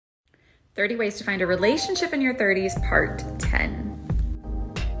30 Ways to Find a Relationship in Your 30s, Part 10.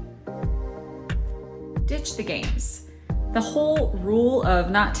 Ditch the games. The whole rule of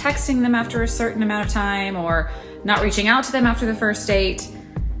not texting them after a certain amount of time or not reaching out to them after the first date,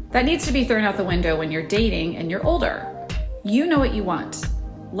 that needs to be thrown out the window when you're dating and you're older. You know what you want.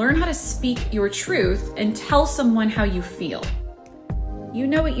 Learn how to speak your truth and tell someone how you feel. You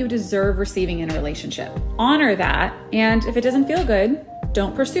know what you deserve receiving in a relationship. Honor that, and if it doesn't feel good,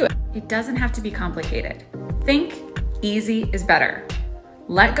 don't pursue it. It doesn't have to be complicated. Think easy is better.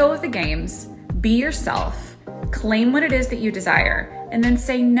 Let go of the games, be yourself, claim what it is that you desire, and then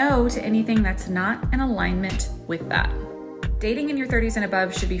say no to anything that's not in alignment with that. Dating in your 30s and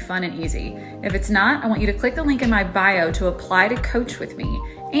above should be fun and easy. If it's not, I want you to click the link in my bio to apply to coach with me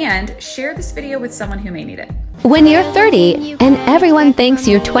and share this video with someone who may need it. When you're 30 and everyone thinks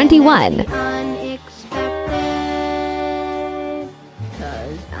you're 21.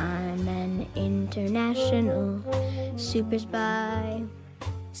 Cause I'm an international super spy.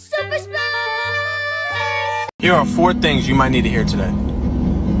 Super spy! Here are 4 things you might need to hear today.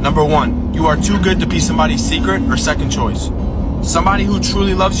 Number 1, you are too good to be somebody's secret or second choice. Somebody who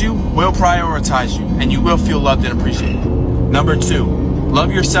truly loves you will prioritize you, and you will feel loved and appreciated. Number 2,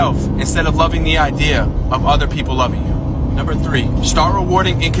 love yourself instead of loving the idea of other people loving you. Number 3, start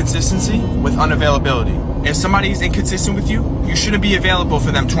rewarding inconsistency with unavailability. If somebody is inconsistent with you, you shouldn't be available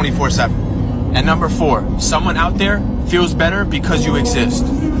for them 24/7. And number 4, someone out there feels better because you exist.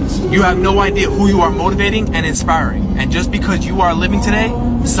 You have no idea who you are motivating and inspiring, and just because you are living today,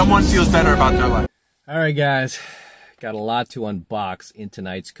 someone feels better about their life. All right, guys, got a lot to unbox in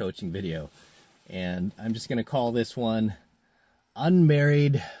tonight's coaching video, and I'm just going to call this one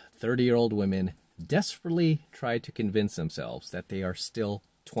Unmarried 30-year-old Women Desperately Try to Convince Themselves That They Are Still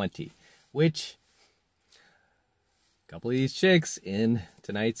 20, which a couple of these chicks in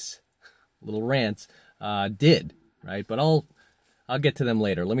tonight's little rants did, right? But I'll get to them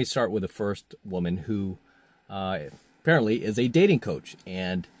later. Let me start with the first woman who apparently is a dating coach,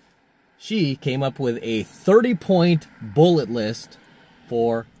 and she came up with a 30-point bullet list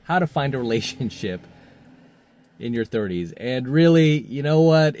for how to find a relationship in your 30s. And really, you know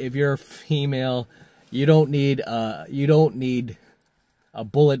what? If you're a female, you don't need a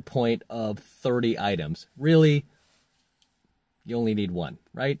bullet point of 30 items. Really, you only need one,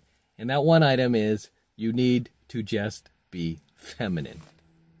 right? And that one item is you need to just be feminine.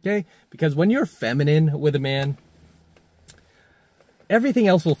 Okay? Because when you're feminine with a man, everything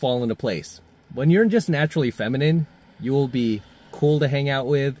else will fall into place. When you're just naturally feminine, you will be cool to hang out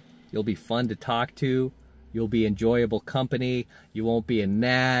with, you'll be fun to talk to, you'll be enjoyable company, you won't be a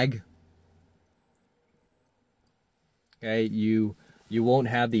nag. Okay? You won't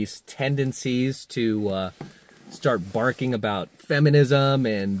have these tendencies to start barking about feminism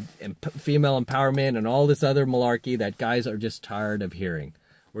and female empowerment and all this other malarkey that guys are just tired of hearing.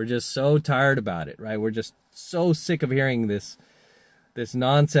 We're just so tired about it, right? We're just so sick of hearing this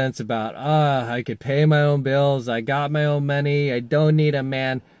nonsense about, I could pay my own bills, I got my own money, I don't need a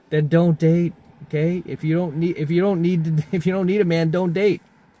man. Then don't date, okay? If you don't need a man, don't date,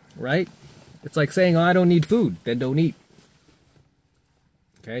 right? It's like saying, I don't need food, then don't eat.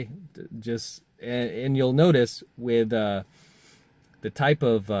 Okay? And you'll notice with the type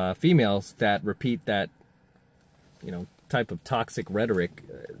of females that repeat that, type of toxic rhetoric,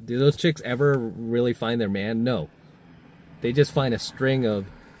 do those chicks ever really find their man? No. They just find a string of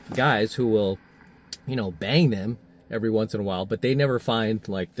guys who will, bang them every once in a while, but they never find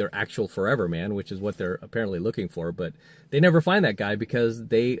like their actual forever man, which is what they're apparently looking for. But they never find that guy because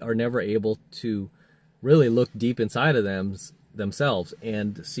they are never able to really look deep inside of themselves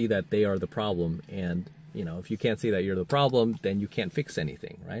and see that they are the problem. And if you can't see that you're the problem, then you can't fix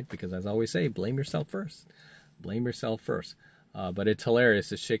anything, right? Because as I always say, blame yourself first. Blame yourself first. But it's hilarious.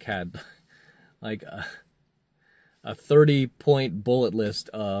 This chick had like a 30-point bullet list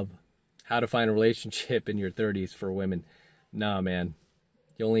of how to find a relationship in your 30s for women. Nah, man.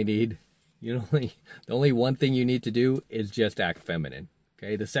 The only one thing you need to do is just act feminine.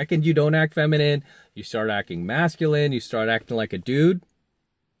 Okay? The second you don't act feminine, you start acting masculine, you start acting like a dude,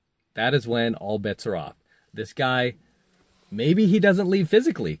 that is when all bets are off. This guy, maybe he doesn't leave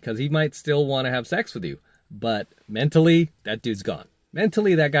physically because he might still want to have sex with you, but mentally, that dude's gone.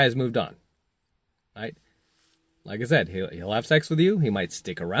 Mentally, that guy's moved on. Right? Like I said, he'll have sex with you. He might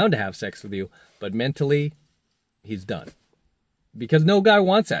stick around to have sex with you, but mentally, he's done. Because no guy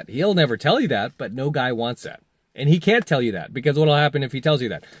wants that. He'll never tell you that, but no guy wants that. And he can't tell you that, because what'll happen if he tells you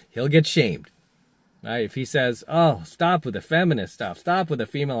that? He'll get shamed. Right? If he says, oh, stop with the feminist stuff, stop with the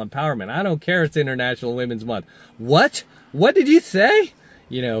female empowerment, I don't care it's International Women's Month. What? What did you say?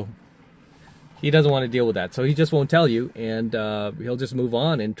 he doesn't want to deal with that. So he just won't tell you, and he'll just move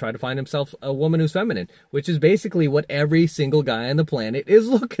on and try to find himself a woman who's feminine, which is basically what every single guy on the planet is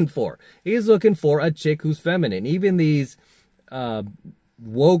looking for. He's looking for a chick who's feminine. Even these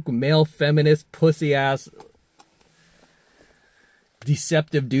woke male feminist pussy ass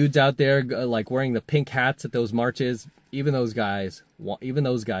deceptive dudes out there, like wearing the pink hats at those marches, even those guys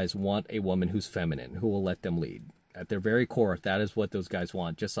want a woman who's feminine, who will let them lead. At their very core, that is what those guys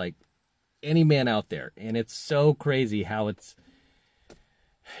want, just like any man out there. And it's so crazy how it's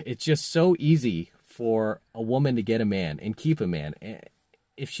just so easy for a woman to get a man and keep a man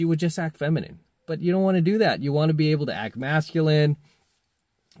if she would just act feminine. But you don't want to do that. You want to be able to act masculine,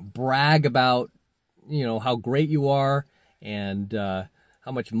 brag about, you know, how great you are, and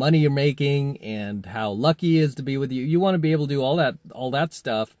how much money you're making, and how lucky he is to be with you. You want to be able to do all that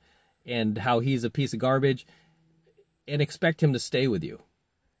stuff, and how he's a piece of garbage, and expect him to stay with you.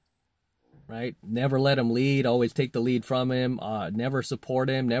 Right? Never let him lead. Always take the lead from him. Never support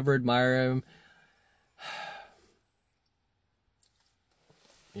him. Never admire him.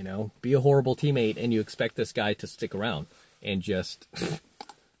 You know, be a horrible teammate, and you expect this guy to stick around and just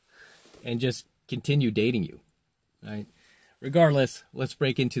continue dating you. Right? Regardless, let's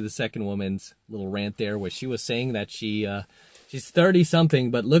break into the second woman's little rant there, where she was saying that she's 30-something,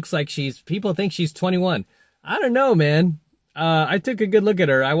 but looks like people think she's 21. I don't know, man. I took a good look at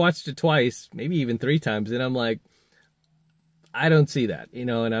her. I watched it twice, maybe even 3 times, and I'm like, I don't see that, you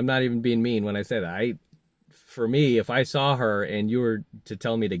know, and I'm not even being mean when I say that. For me, if I saw her and you were to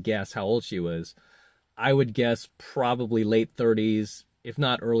tell me to guess how old she was, I would guess probably late 30s, if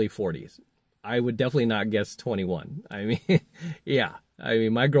not early 40s. I would definitely not guess 21. I mean, yeah. I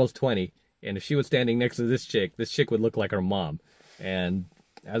mean, my girl's 20, and if she was standing next to this chick would look like her mom. And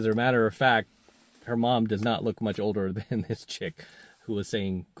as a matter of fact, her mom does not look much older than this chick who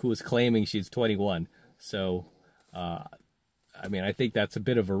was claiming she's 21. So, I mean, I think that's a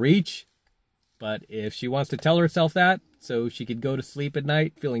bit of a reach. But if she wants to tell herself that so she could go to sleep at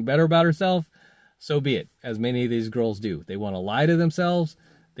night feeling better about herself, so be it, as many of these girls do. They want to lie to themselves.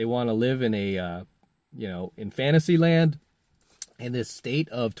 They want to live in a, in fantasy land, in this state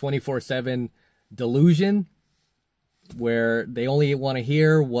of 24/7 delusion, where they only want to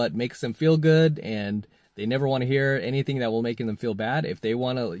hear what makes them feel good, and they never want to hear anything that will make them feel bad. If they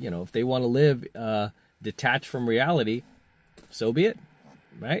want to, live detached from reality, so be it,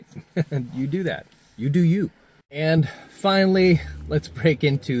 right? You do that. You do you. And finally, let's break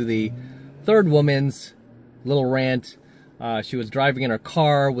into the third woman's little rant. She was driving in her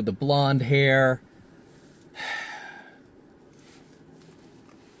car with the blonde hair,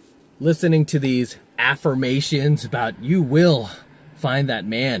 listening to these affirmations about, you will find that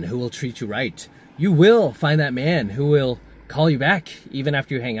man who will treat you right. You will find that man who will call you back even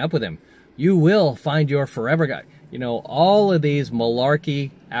after you hang up with him. You will find your forever guy. You know, all of these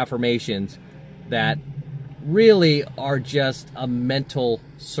malarkey affirmations that really are just a mental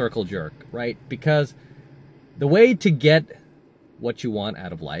circle jerk, right? Because the way to get what you want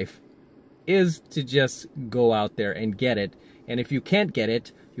out of life is to just go out there and get it. And if you can't get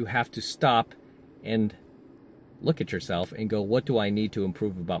it, you have to stop and look at yourself and go, what do I need to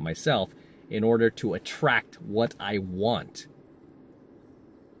improve about myself in order to attract what I want?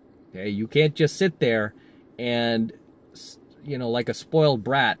 Okay, you can't just sit there and, like a spoiled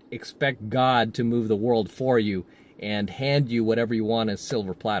brat, expect God to move the world for you and hand you whatever you want as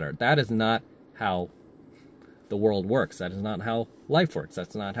silver platter. That is not how the world works. That is not how life works.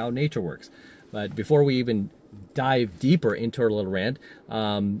 That's not how nature works. But before we even dive deeper into her little rant,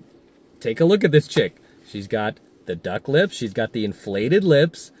 take a look at this chick. She's got the duck lips. She's got the inflated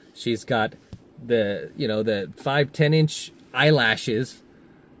lips. She's got the 5-10 inch eyelashes.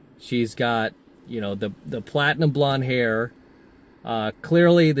 She's got, the platinum blonde hair.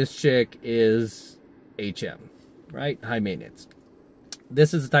 Clearly this chick is HM, right? High maintenance.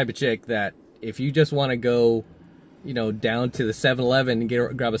 This is the type of chick that if you just want to go, down to the 7-Eleven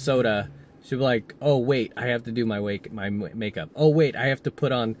and grab a soda, she'll be like, oh, wait, I have to do my makeup. Oh, wait, I have to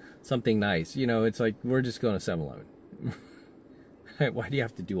put on something nice. It's like, we're just going to 7-Eleven. Why do you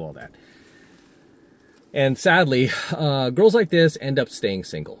have to do all that? And sadly, girls like this end up staying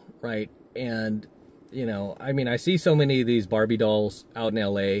single, right? And, I see so many of these Barbie dolls out in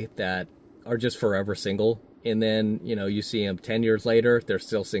LA that are just forever single. And then, you see them 10 years later, they're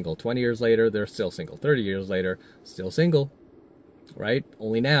still single. 20 years later, they're still single. 30 years later, still single, right?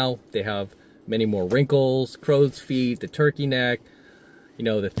 Only now they have many more wrinkles, crow's feet, the turkey neck,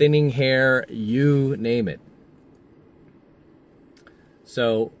 the thinning hair, you name it.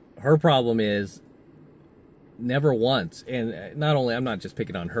 So her problem is never once, and not only, I'm not just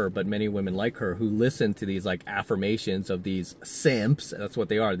picking on her, but many women like her who listen to these like affirmations of these simps. That's what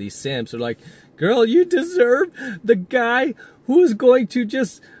they are. These simps are like, girl, you deserve the guy who is going to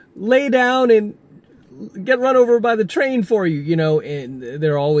just lay down and get run over by the train for you, you know. And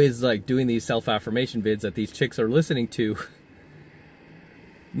they're always like doing these self-affirmation vids that these chicks are listening to.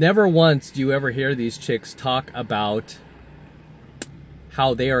 Never once do you ever hear these chicks talk about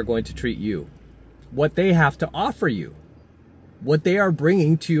how they are going to treat you, what they have to offer you, what they are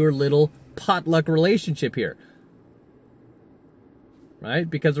bringing to your little potluck relationship here, right?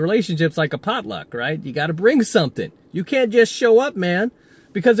 Because a relationship's like a potluck, right? You got to bring something. You can't just show up, man,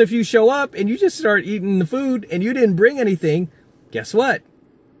 because if you show up and you just start eating the food and you didn't bring anything, guess what?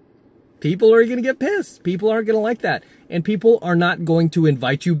 People are going to get pissed. People aren't going to like that. And people are not going to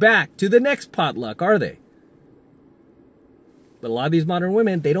invite you back to the next potluck, are they? But a lot of these modern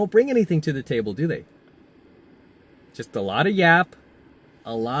women, they don't bring anything to the table, do they? Just a lot of yap,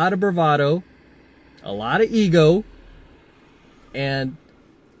 a lot of bravado, a lot of ego, and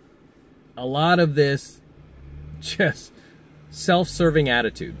a lot of this just self-serving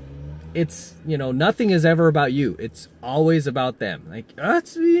attitude. It's, you know, nothing is ever about you. It's always about them. Like, oh,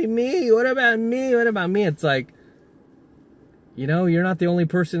 it's me. What about me? What about me? It's like, you know, you're not the only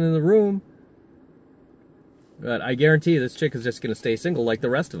person in the room. But I guarantee you this chick is just going to stay single like the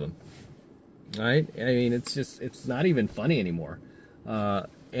rest of them. Right? I mean, it's not even funny anymore.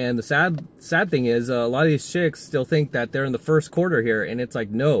 And the sad thing is a lot of these chicks still think that they're in the first quarter here. And it's like,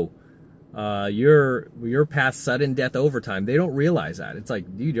 no, you're past sudden death overtime. They don't realize that. It's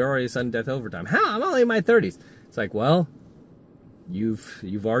like, dude, you're already sudden death overtime. How? I'm only in my 30s. It's like, well,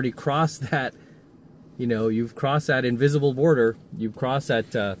 you've already crossed that, you know, you've crossed that invisible border. You've crossed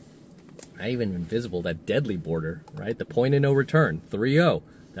that, not even invisible, that deadly border, right? The point of no return, 3-0.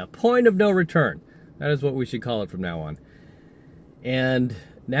 The point of no return. That is what we should call it from now on. And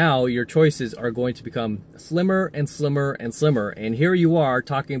now your choices are going to become slimmer and slimmer and slimmer. And here you are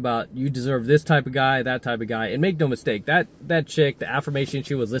talking about you deserve this type of guy, that type of guy. And make no mistake, that chick, the affirmation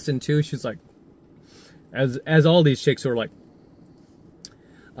she was listening to, she's like, as all these chicks who are like,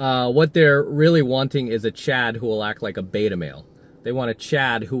 what they're really wanting is a Chad who will act like a beta male. They want a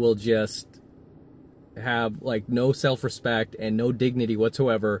Chad who will just have like no self-respect and no dignity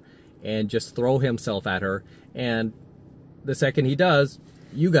whatsoever and just throw himself at her. And the second he does,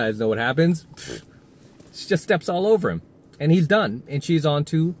 you guys know what happens. She just steps all over him and he's done. And she's on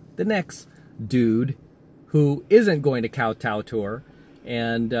to the next dude who isn't going to kowtow to her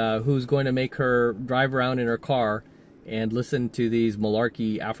and who's going to make her drive around in her car and listen to these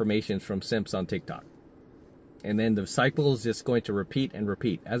malarkey affirmations from simps on TikTok. And then the cycle is just going to repeat and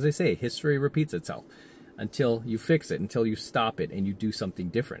repeat. As they say, history repeats itself until you fix it, until you stop it and you do something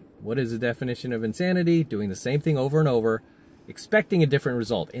different. What is the definition of insanity? Doing the same thing over and over, expecting a different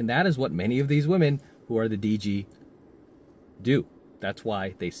result. And that is what many of these women who are the DG do. That's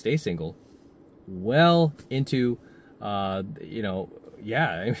why they stay single well into, you know,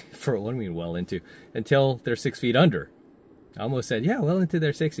 yeah, I mean, for what do you mean well into? Until they're 6 feet under. I almost said, yeah, well into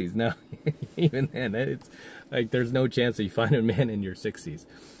their 60s. No, even then, it's like there's no chance that you find a man in your 60s.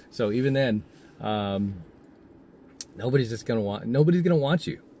 So even then, nobody's gonna want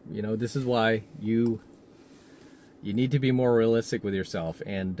you. You know, this is why you need to be more realistic with yourself,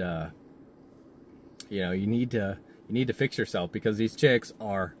 and you know, you need to fix yourself, because these chicks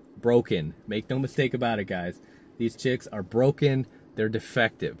are broken. Make no mistake about it, guys. These chicks are broken. They're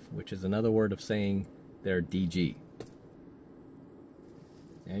defective, which is another word of saying they're DG.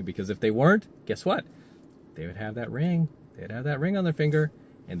 Okay? Because if they weren't, guess what? They would have that ring. They'd have that ring on their finger,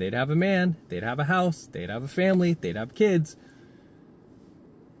 and they'd have a man. They'd have a house. They'd have a family. They'd have kids.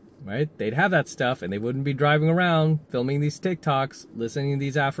 Right? They'd have that stuff, and they wouldn't be driving around filming these TikToks, listening to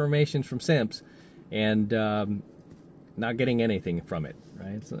these affirmations from simps, and not getting anything from it.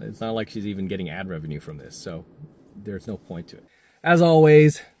 Right? It's not like she's even getting ad revenue from this, so there's no point to it. As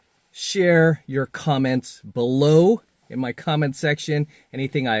always, share your comments below in my comment section.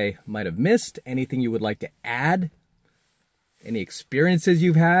 Anything I might have missed, anything you would like to add, any experiences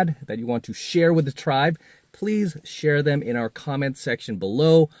you've had that you want to share with the tribe, please share them in our comment section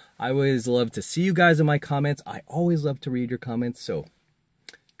below. I always love to see you guys in my comments. I always love to read your comments, so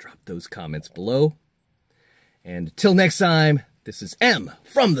drop those comments below. And until next time, this is M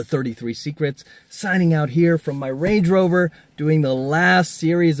from the 33 Secrets, signing out here from my Range Rover, doing the last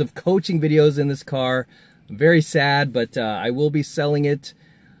series of coaching videos in this car. I'm very sad, but I will be selling it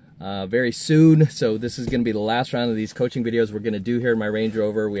very soon. So this is going to be the last round of these coaching videos we're going to do here in my Range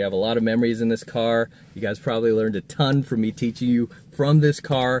Rover. We have a lot of memories in this car. You guys probably learned a ton from me teaching you from this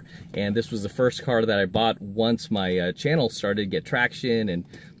car, and this was the first car that I bought once my channel started to get traction and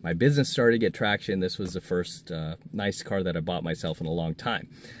my business started to get traction. This was the first nice car that I bought myself in a long time.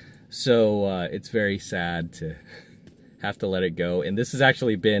 So it's very sad to have to let it go, and this has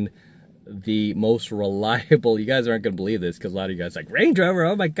actually been the most reliable. You guys aren't going to believe this because a lot of you guys are like, Range Rover,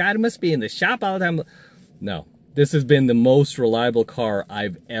 oh my god, it must be in the shop all the time. No, this has been the most reliable car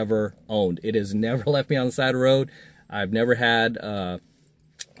I've ever owned. It has never left me on the side of the road. I've never had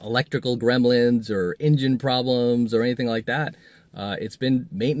electrical gremlins or engine problems or anything like that. It's been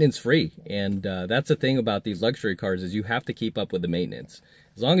maintenance free, and that's the thing about these luxury cars is you have to keep up with the maintenance.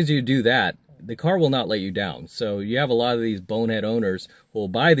 As long as you do that, the car will not let you down. So you have a lot of these bonehead owners who will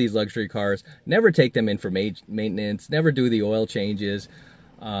buy these luxury cars, never take them in for maintenance, never do the oil changes,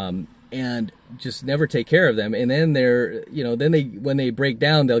 and just never take care of them. And then they're, you know, then when they break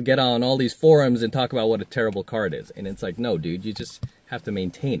down, they'll get on all these forums and talk about what a terrible car it is. And it's like, no, dude, you just have to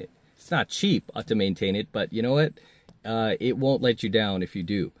maintain it. It's not cheap to maintain it, but you know what? It won't let you down if you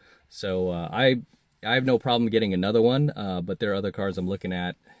do. So I have no problem getting another one, but there are other cars I'm looking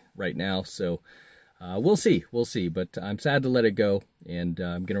at right now, so we'll see, but I'm sad to let it go, and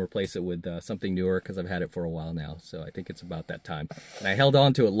I'm gonna replace it with something newer because I've had it for a while now, so I think it's about that time. And I held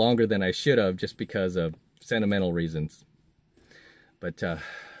on to it longer than I should have just because of sentimental reasons, but gonna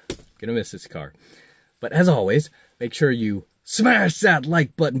miss this car. But as always, make sure you smash that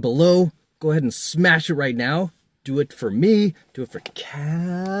like button below. Go ahead and smash it right now. Do it for me, do it for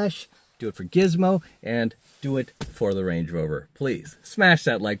Cash, do it for Gizmo, and do it for the Range Rover. Please smash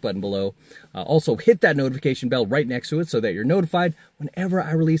that like button below. Also hit that notification bell right next to it so that you're notified whenever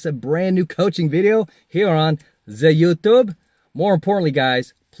I release a brand new coaching video here on the YouTube. More importantly,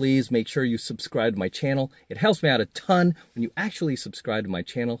 guys, please make sure you subscribe to my channel. It helps me out a ton when you actually subscribe to my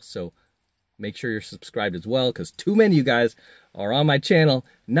channel, so make sure you're subscribed as well, because too many of you guys are on my channel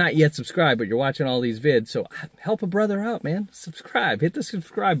not yet subscribed, but you're watching all these vids, so help a brother out, man. Subscribe. Hit the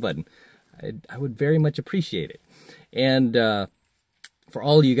subscribe button. I would very much appreciate it. And for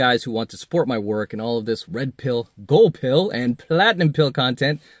all of you guys who want to support my work and all of this red pill, gold pill, and platinum pill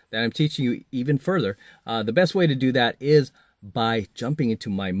content that I'm teaching you even further, the best way to do that is by jumping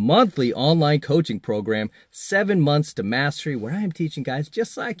into my monthly online coaching program, 7 months to mastery, where I am teaching guys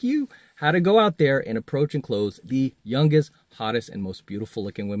just like you how to go out there and approach and close the youngest, hottest, and most beautiful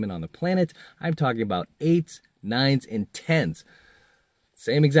looking women on the planet. I'm talking about 8s, 9s, and 10s.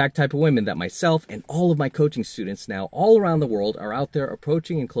 Same exact type of women that myself and all of my coaching students now all around the world are out there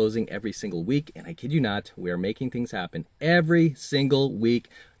approaching and closing every single week. And I kid you not, we are making things happen every single week,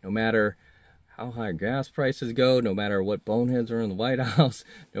 no matter how high gas prices go, no matter what boneheads are in the White House,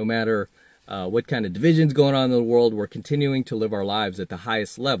 no matter what kind of divisions going on in the world. We're continuing to live our lives at the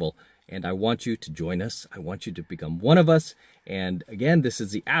highest level. And I want you to join us. I want you to become one of us. And again, this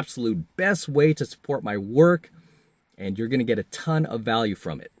is the absolute best way to support my work. And you're going to get a ton of value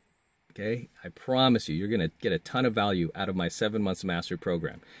from it, okay? I promise you, you're going to get a ton of value out of my 7 months mastery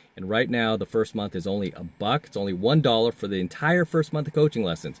program. And right now, the first month is only $1. It's only $1 for the entire first month of coaching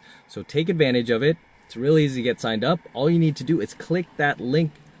lessons. So take advantage of it. It's really easy to get signed up. All you need to do is click that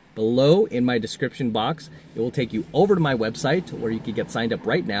link below in my description box. It will take you over to my website where you can get signed up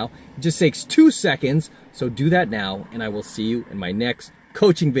right now. It just takes 2 seconds. So do that now, and I will see you in my next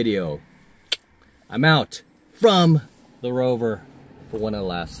coaching video. I'm out from the Rover for one of the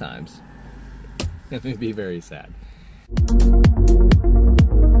last times. It would be very sad.